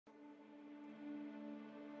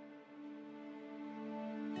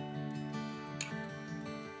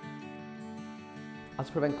As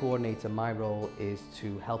Prevent Coordinator, my role is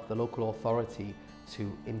to help the local authority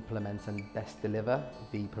to implement and best deliver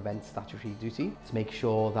the Prevent statutory duty, to make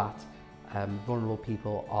sure that vulnerable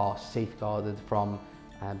people are safeguarded from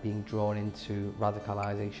being drawn into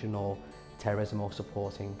radicalisation or terrorism or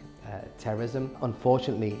supporting terrorism.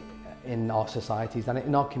 Unfortunately, in our societies and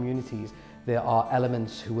in our communities, there are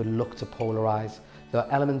elements who would look to polarise. There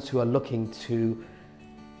are elements who are looking to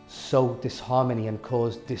sow disharmony and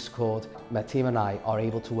cause discord. My team and I are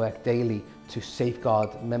able to work daily to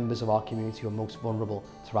safeguard members of our community who are most vulnerable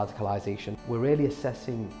to radicalisation. We're really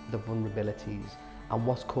assessing the vulnerabilities and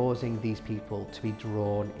what's causing these people to be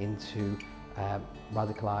drawn into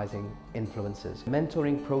radicalising influences. The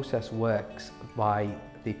mentoring process works by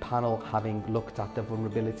the panel having looked at the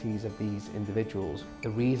vulnerabilities of these individuals, the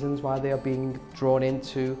reasons why they are being drawn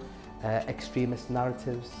into extremist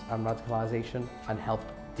narratives and radicalisation, and help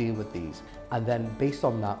deal with these. And then based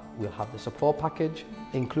on that, we'll have the support package,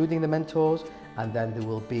 including the mentors, and then there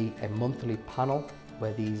will be a monthly panel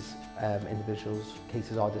where these individuals'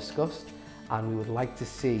 cases are discussed, and we would like to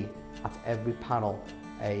see at every panel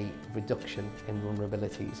a reduction in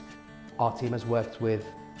vulnerabilities. Our team has worked with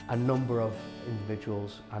a number of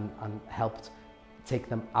individuals and helped take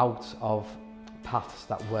them out of paths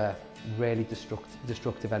that were really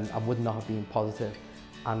destructive and would not have been positive,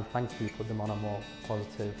 and thankfully put them on a more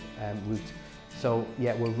positive route. So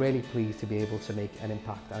yeah, we're really pleased to be able to make an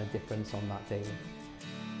impact and a difference on that daily.